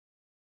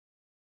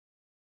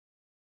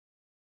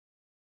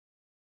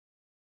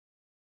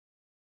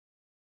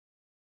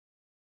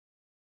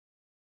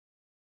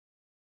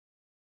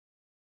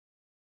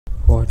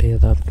What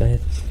is up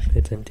guys,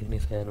 it's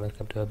MJenius here and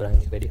welcome to a brand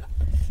new video.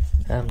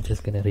 I'm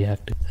just gonna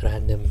react to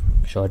random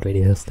short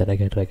videos that I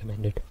get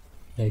recommended.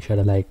 Make sure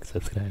to like,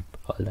 subscribe,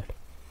 all that.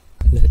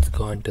 Let's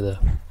go on to the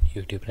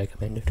YouTube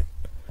recommended.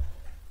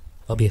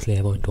 Obviously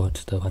I won't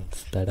watch the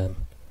ones that I'm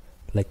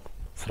like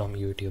from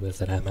YouTubers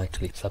that I'm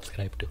actually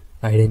subscribed to.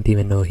 I didn't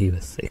even know he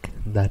was sick.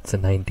 That's a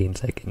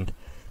 19-second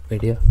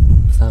video.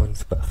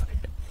 Sounds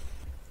perfect.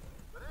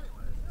 But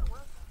anyway, you know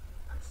what?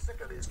 I'm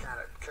sick of these kind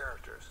of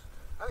characters.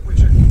 I think we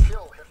should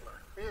kill Hitler.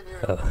 Me and you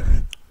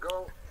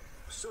go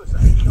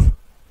suicide. Kill him.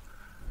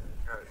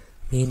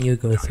 Me and you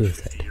go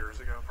suicide. Years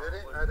ago, did he?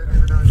 I didn't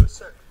even know he was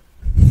sick.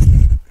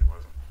 He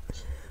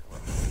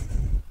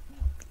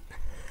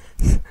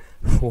wasn't.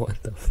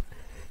 What the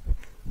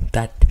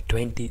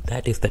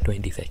that is the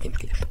 20-second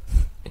clip.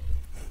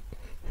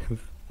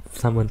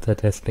 Someone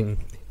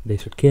suggesting they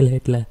should kill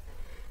Hitler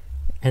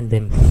and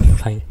then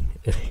find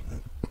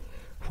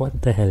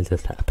what the hell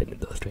just happened in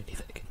those 20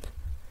 seconds.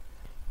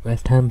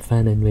 West Ham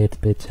fan invades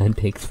pitch and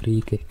takes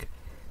free kick.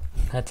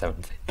 That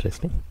sounds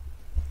interesting.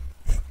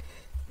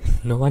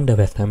 No wonder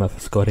West Ham are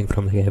scoring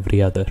from like every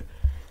other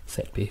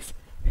set piece.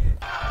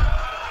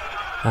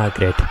 Ah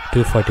great,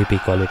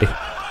 240p quality.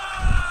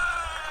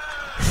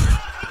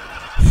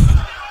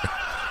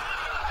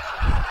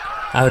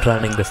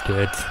 Outrunning the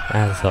stewards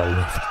as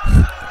always.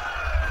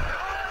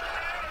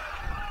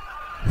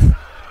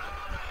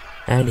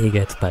 And he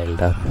gets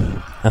piled up.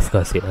 Of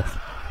course he does.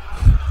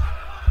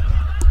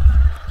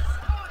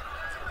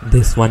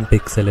 This 1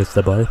 pixel is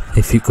the ball,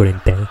 if you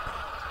couldn't tell.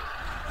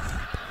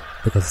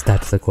 Because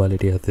that's the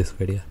quality of this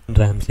video.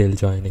 Ramsdale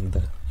joining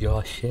the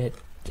 "your shit"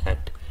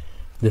 chant.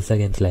 This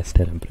against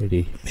Leicester, I'm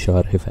pretty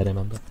sure, if I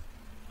remember.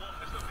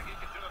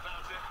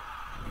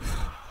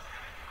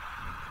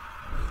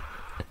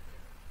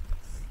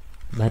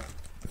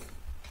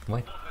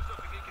 What?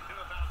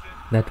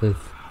 That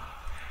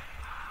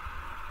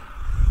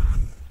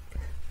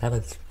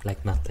was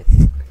like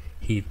nothing.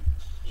 He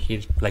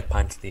like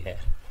punched the air.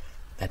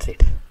 That's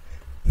it.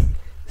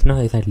 It's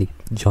not exactly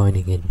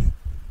joining in.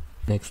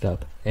 Next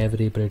up,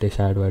 every British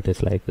advert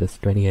is like this,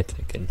 28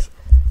 seconds.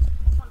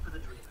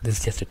 This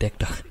is just a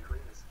TikTok.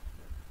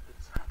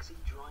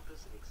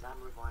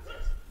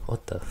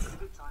 What the f?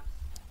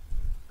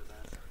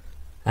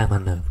 I'm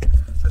unnerved.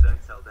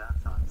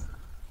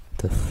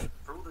 The f?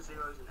 For all the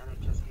zeros in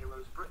NHS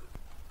Heroes Britain,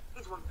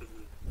 here's one for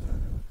you.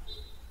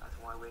 That's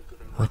why we're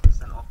giving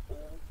 1% off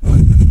all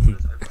orders over £1 million.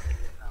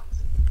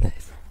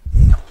 Nice.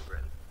 Come on,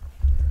 Britain.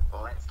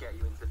 Well, let's get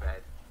you into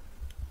bed.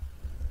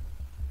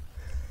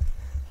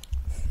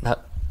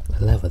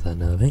 That was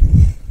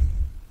unnerving.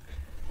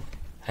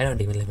 I don't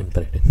even live in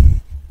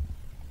Britain.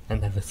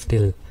 And that was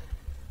still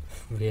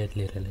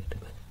weirdly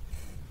relatable.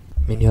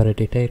 I mean, you're a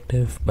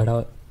detective, but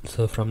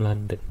also from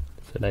London.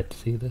 So let's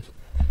see this.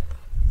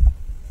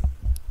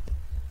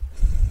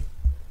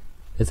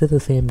 Is it the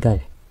same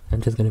guy?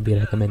 I'm just gonna be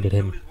recommended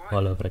him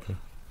all over again.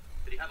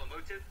 Did he have a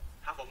motive?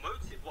 Have a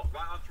motive? What,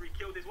 right after he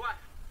killed his wife?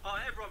 Oh,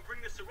 everyone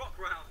bring this to rock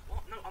round.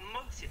 What? No, a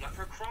motive, like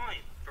for a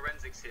crime.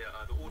 Forensics here,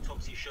 the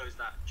autopsy shows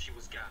that she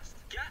was gassed.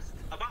 Gassed?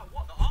 About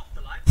what? The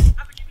afterlife?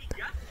 Haven't you been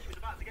gassed? She was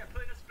about to get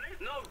put in a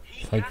split? No,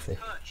 he gassed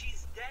her.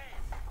 She's dead.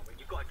 I mean,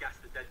 you've got to gas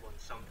the dead ones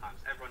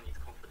sometimes. Everyone needs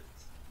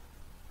confidence.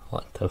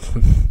 What the f?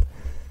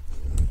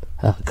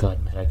 Oh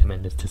god, my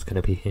recommend is just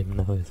gonna be him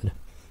now, isn't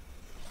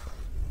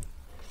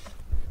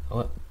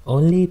it?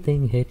 Only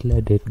thing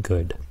Hitler did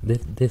good.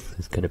 This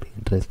is gonna be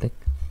interesting.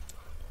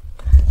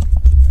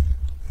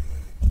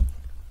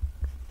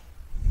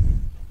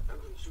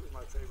 She was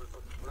my favorite.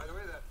 By the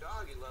way, that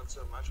dog he loved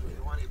so much was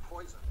the one he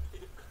poisoned.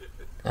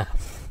 To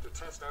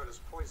test out his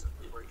poison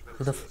before he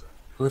committed suicide.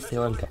 Who's the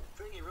old guy?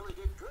 The thing he really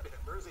did good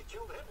Hitler is he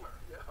killed Hitler.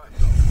 Yeah, I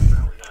know.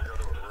 Now we gotta go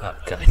to it. Oh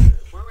god.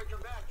 When we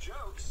come back,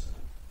 jokes.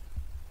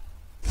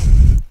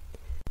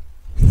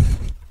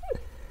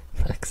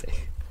 Fuck's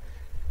sake.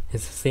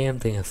 It's the same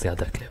thing as the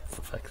other clip,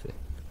 for fuck's sake.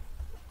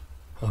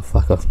 Oh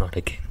fuck off, not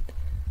again.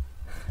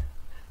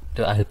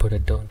 I'll put a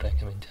don't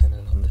recommend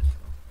channel on this.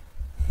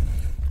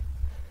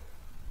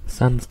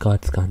 Some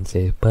Scots can't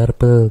say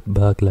purple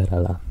burglar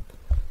alarm.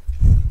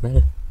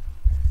 Well,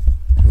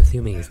 I'm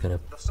assuming he's gonna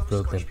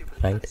probe them,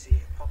 right?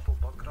 Purple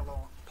burglar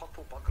alarm.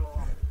 Purple burglar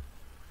alarm.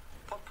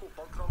 Purple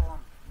burglar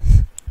alarm.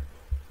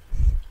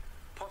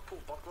 Purple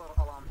burglar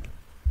alarm.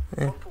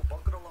 Purple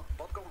burglar alarm.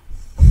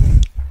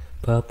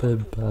 Purple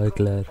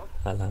burglar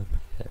alarm.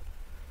 Yeah.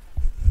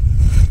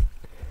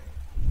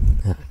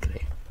 Ah,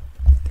 great.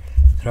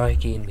 Roy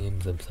Keane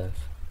memes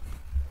himself.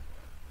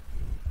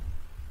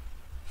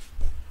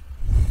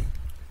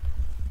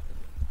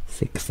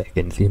 Six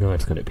seconds, you know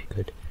it's gonna be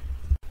good.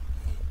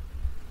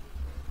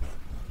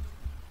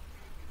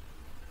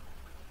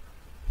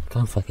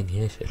 Can't fucking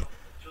hear shit.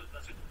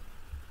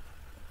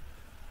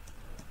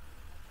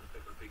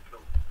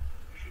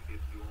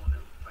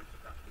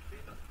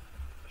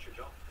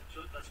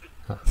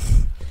 Huh.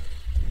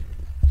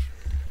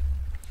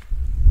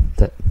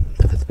 That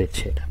was a bit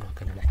shit, I'm not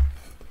gonna lie.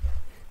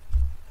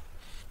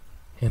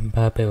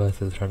 Mbappe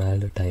versus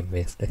Ronaldo, time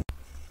wasting.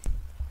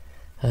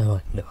 I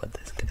wonder what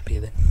this could be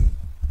then.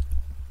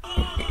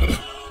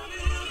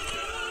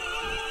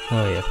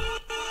 Oh yeah.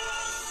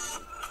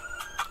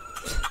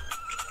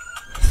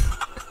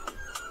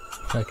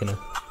 Fucking hell.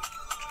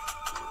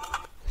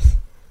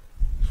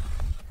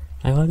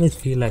 I always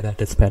feel like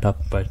that is sped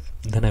up, but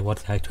then I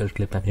watch the actual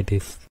clip and it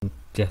is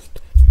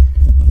just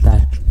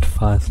that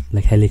fast,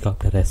 like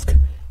helicopter-esque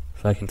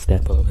fucking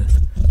step overs.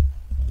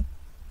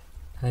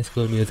 High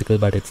School Musical,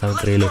 but it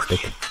sounds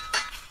realistic.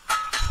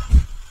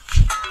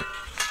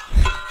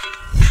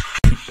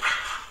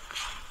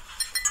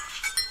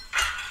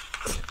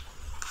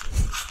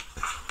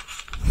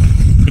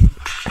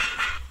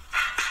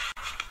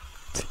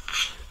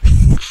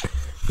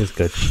 It's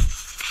good.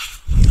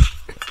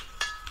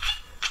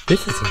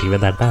 This isn't even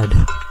that bad.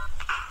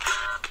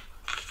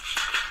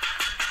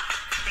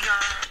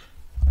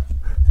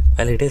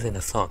 Well, it is in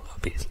a song,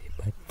 obviously,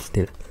 but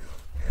still.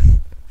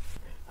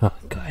 Oh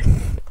god.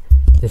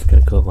 This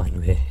could go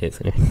one way,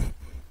 isn't it?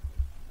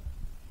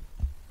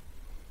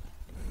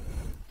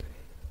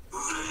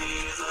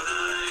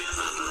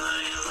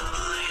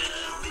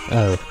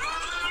 Oh.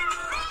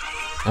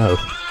 Oh.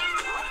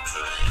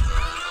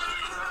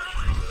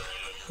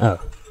 Oh.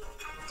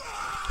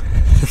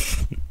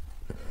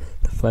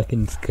 The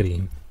fucking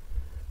scream.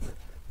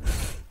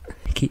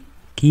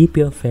 Keep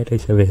your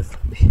fetish away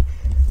from me.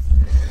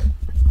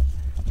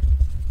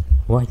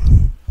 What?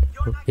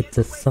 It's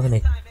a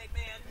Sonic.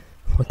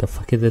 What the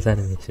fuck is this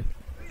animation?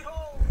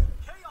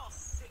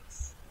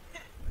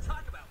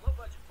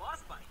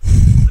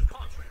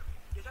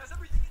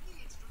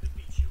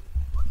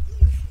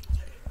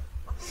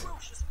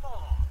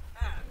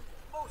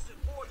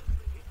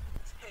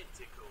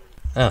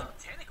 Oh.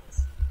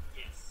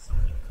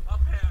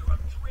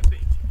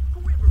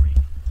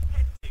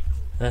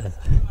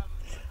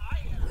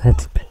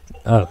 That's bad.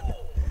 Oh.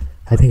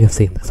 I think I've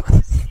seen this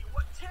one.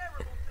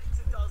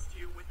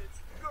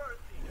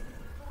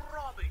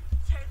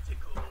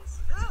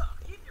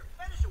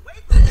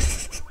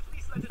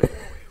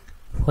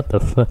 What the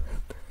fuck?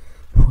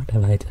 What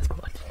have I just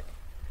watched?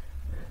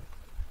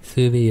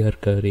 Suvi, you're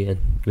Korean.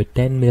 With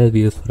 10 mil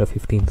views for a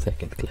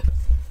 15-second clip. Today,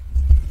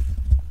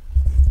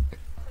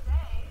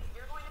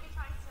 you're going to be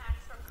trying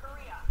snacks from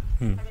Korea.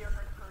 Have you ever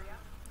heard of Korea?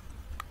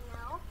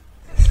 No?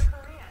 Because you're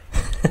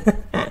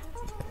Korean.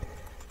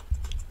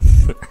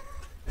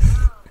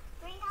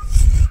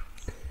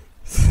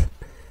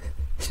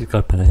 She's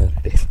got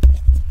priorities.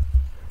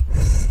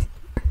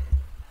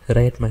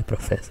 Right, my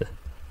professor.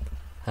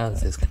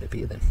 How's this gonna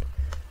be then?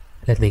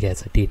 Let me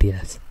guess, a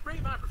TTS.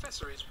 Rate my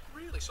professor is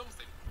really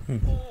something.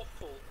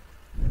 Awful.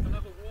 I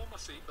never wore my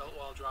seatbelt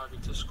while driving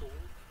to school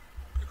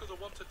because I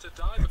wanted to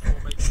die before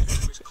making it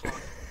to his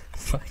class.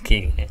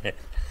 Fucking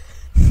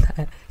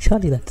hell.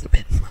 Surely that's a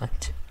bit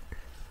much.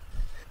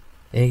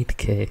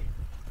 8k.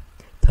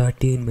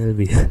 13 mil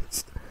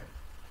views.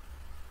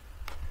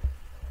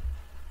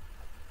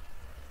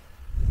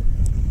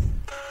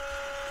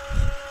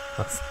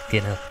 Oh,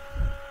 fucking hell.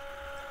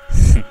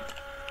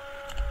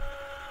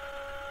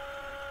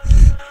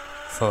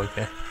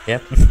 Okay.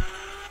 Yep.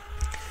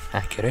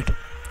 Accurate.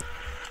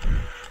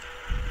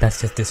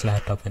 That's just this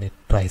laptop when it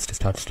tries to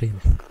start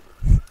streaming.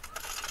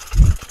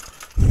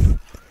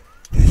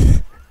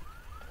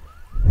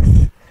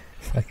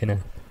 Fucking hell.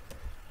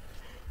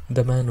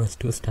 The man was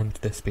too stunned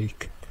to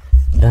speak.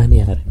 Danny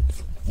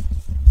Arons.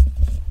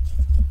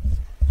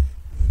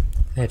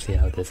 Let's see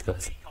how this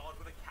goes.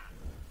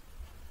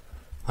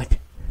 What?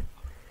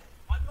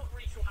 I'm not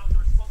really sure how to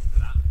respond to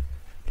that.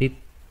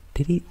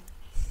 Did he?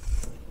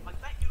 I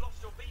bet you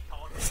lost your V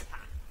card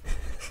with a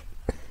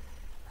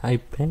cat. I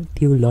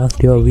bet you lost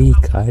your V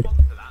card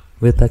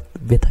with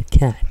a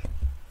cat.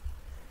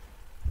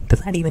 Does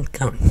that even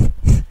count?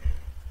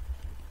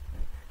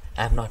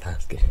 I'm not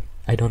asking.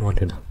 I don't want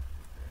to know.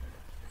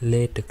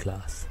 Late to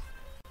class.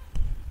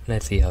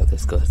 Let's see how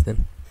this goes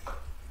then.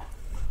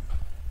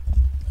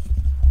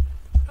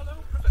 Hello,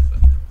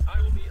 Professor.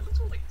 I will be a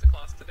little late to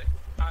class today.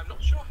 I'm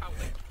not sure how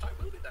late, but I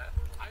will be there.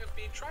 I have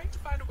been trying to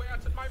find a way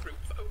out of my room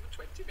for over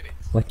 20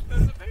 minutes. What?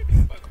 There's a very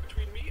big bug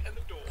between me and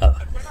the door, Oh.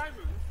 and when I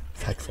move,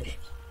 Fuck's sake.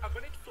 and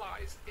when it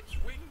flies, its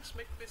wings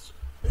make this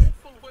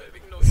awful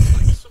whirring noise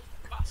like some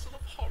vassal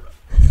of horror.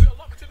 We are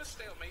locked in a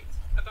stalemate,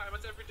 and I am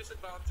at every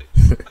disadvantage.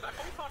 And I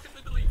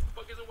wholeheartedly believe the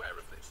bug is aware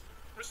of this.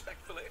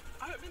 Respectfully,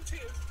 I am in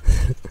tears.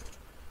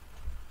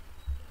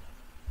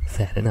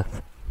 Fair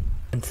enough.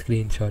 And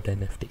screenshot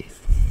NFTs.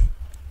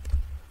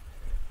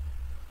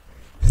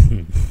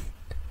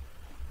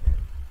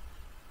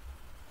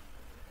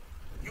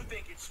 You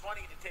think it's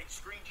funny to take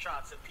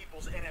screenshots of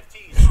people's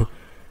NFTs?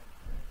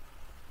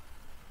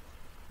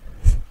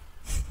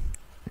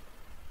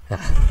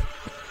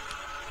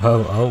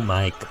 Oh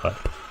my god.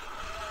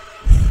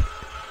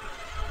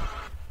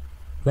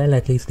 Well,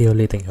 at least the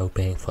only thing you're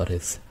paying for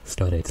is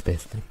storage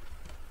space then.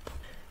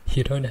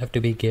 You don't have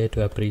to be gay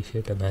to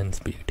appreciate a man's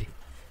beauty.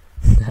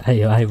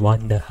 I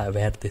wonder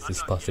where this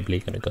is possibly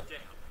gonna go.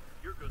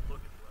 You're good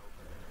looking, bro.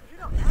 You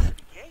don't have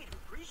to be gay to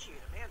appreciate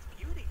a man's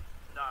beauty.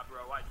 Nah, bro,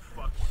 I'd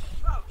fuck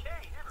one.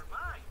 Okay, never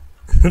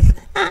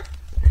mind.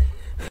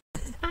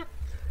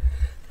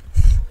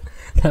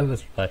 That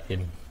was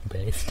fucking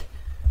based.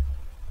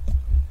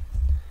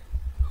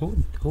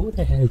 Who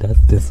the hell does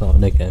this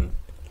sound again?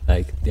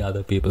 Like the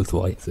other people's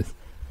voices.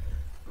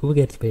 Who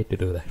gets paid to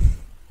do that?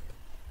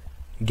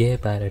 Gay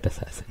pirate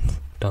assassins.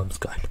 Tom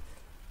Scott.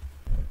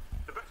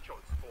 The best choice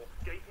for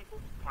gay people,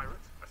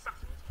 pirates,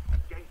 assassins,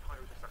 and gay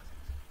pirate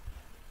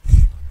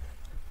assassins.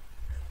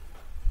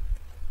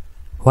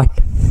 What?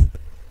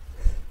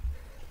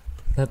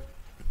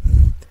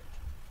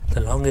 The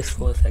longest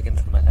 4 seconds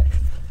of my life,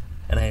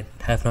 and I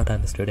have not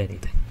understood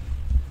anything.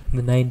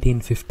 The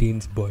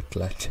 1915s boat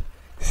clutch.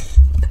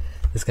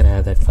 It's gonna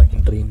have that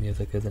fucking dream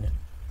music, isn't it?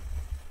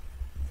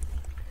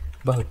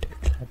 Boat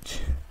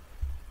clutch.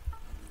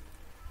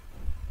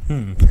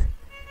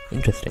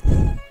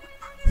 Interesting.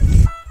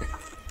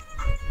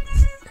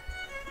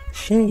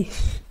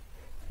 Sheesh.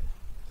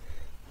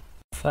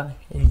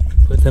 Fucking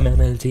put some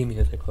MLG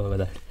music over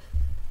that.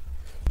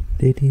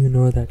 Did you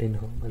know that in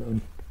Home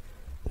Alone?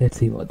 Let's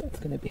see what that's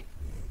gonna be.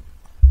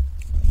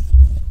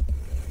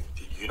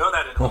 Did you know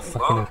that in Oh, Home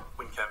fucking Alone, hell.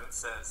 when Kevin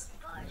says,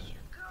 Buzz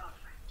your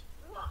girlfriend.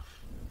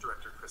 Woof.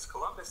 director Chris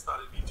Columbus thought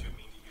it'd be too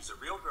mean to use a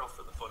real girl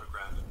for the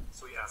photograph,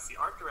 so he asked the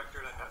art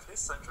director to have his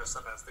son dress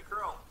up as the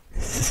girl.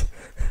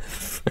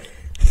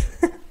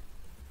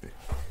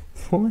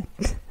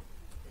 What?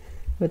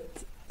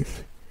 But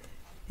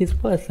his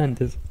first son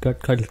just got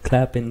called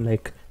Clap in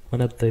like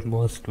one of the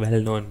most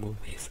well-known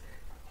movies.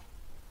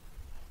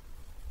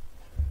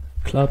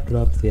 Klopp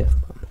drops the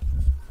F-bomb.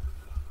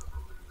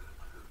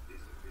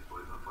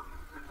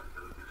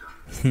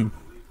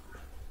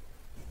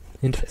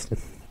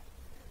 Interesting.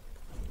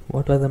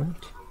 What was the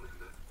match?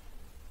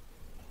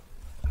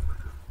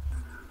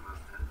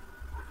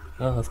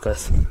 Oh, of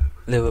course.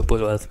 Liverpool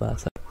was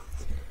Barca.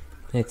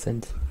 Makes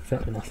sense.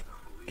 Fair enough.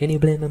 Can you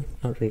blame him?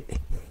 Not really.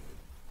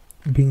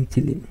 Being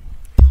chilling.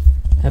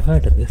 I've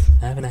heard of this.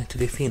 I haven't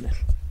actually seen it.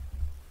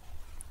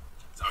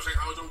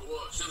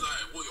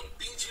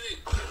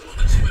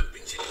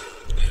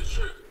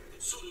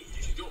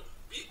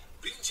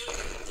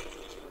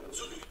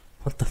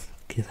 What the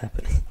fuck is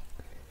happening?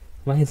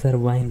 Why is there a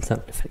wine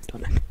sound effect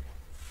on it?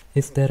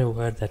 Is there a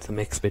word that's a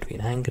mix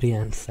between angry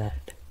and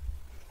sad?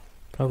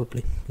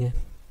 Probably, yeah.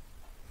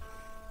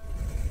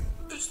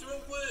 Is there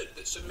a word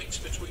that's a mix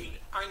between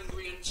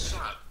angry and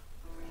sad?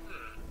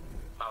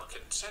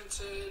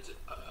 Malcontented,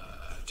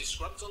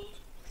 disgruntled,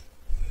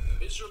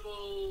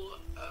 miserable,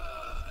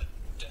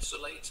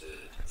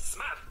 desolated,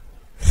 mad.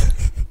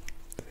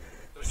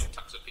 Those are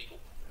types of people.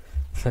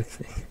 Fuck's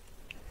sake.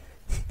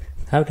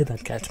 How did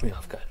that catch me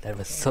off guard? That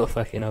was so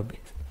fucking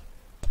obvious.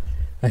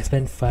 I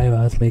spent 5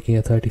 hours making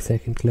a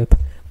 30-second clip.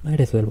 Might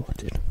as well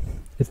watch it.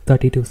 It's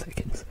 32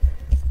 seconds.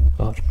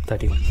 Or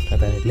 31,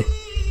 apparently.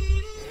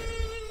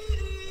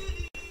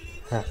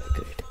 Ah,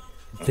 great.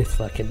 This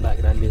fucking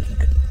background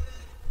music.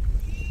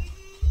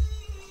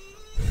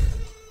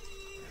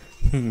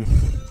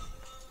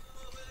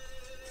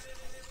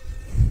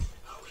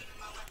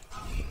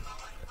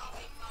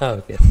 Oh,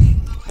 okay.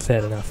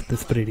 Fair enough.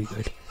 This is pretty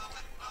good.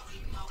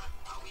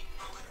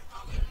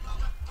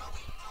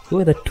 Who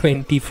are the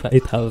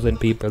 25,000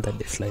 people that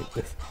dislike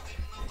this?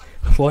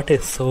 What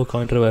is so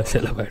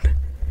controversial about it?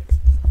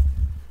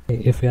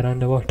 If you're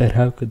underwater,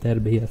 how could there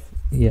be a...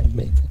 Yeah,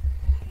 makes sense.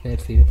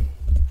 Let's see it.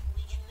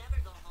 We can never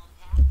go home,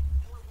 Pat.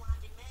 We're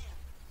wanted men.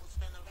 We'll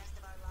spend the rest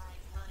of our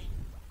lives running.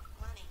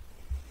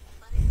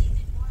 But it keeps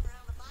it warm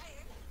around the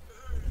fire.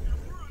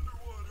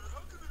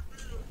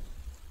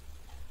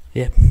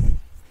 Yep.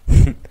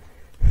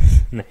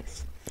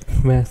 Nice.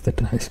 Where's the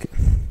trash can?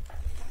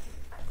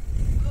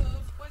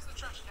 Where's the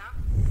trash can?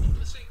 Under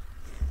the sink.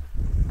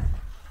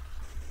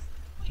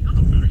 Wait, I'm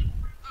not married.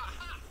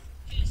 Aha!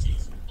 This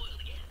is oil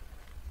again.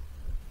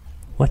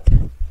 What?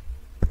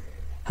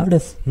 How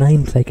does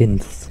 9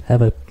 seconds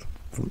have a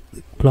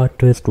plot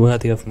twist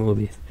worthy of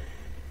movies?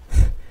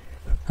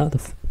 How the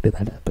fuck did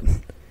that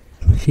happen?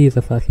 She is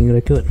a fucking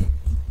raccoon.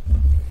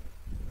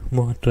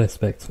 What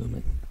respects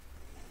women?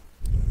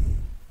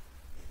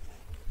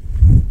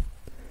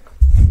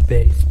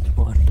 Based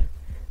what?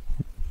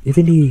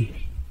 Isn't he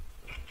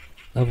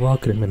a war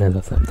criminal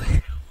or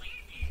something?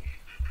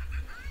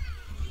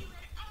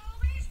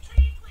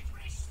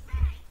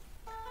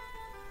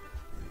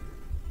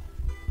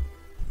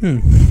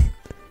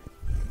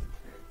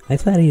 I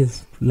swear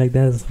he's like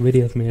there's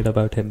videos made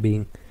about him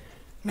being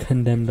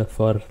condemned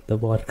for the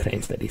war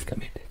crimes that he's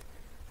committed.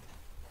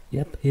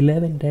 Yep,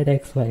 11 dead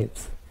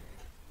ex-wives.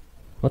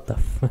 What the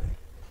fuck?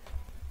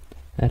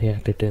 I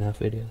reacted to enough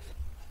videos.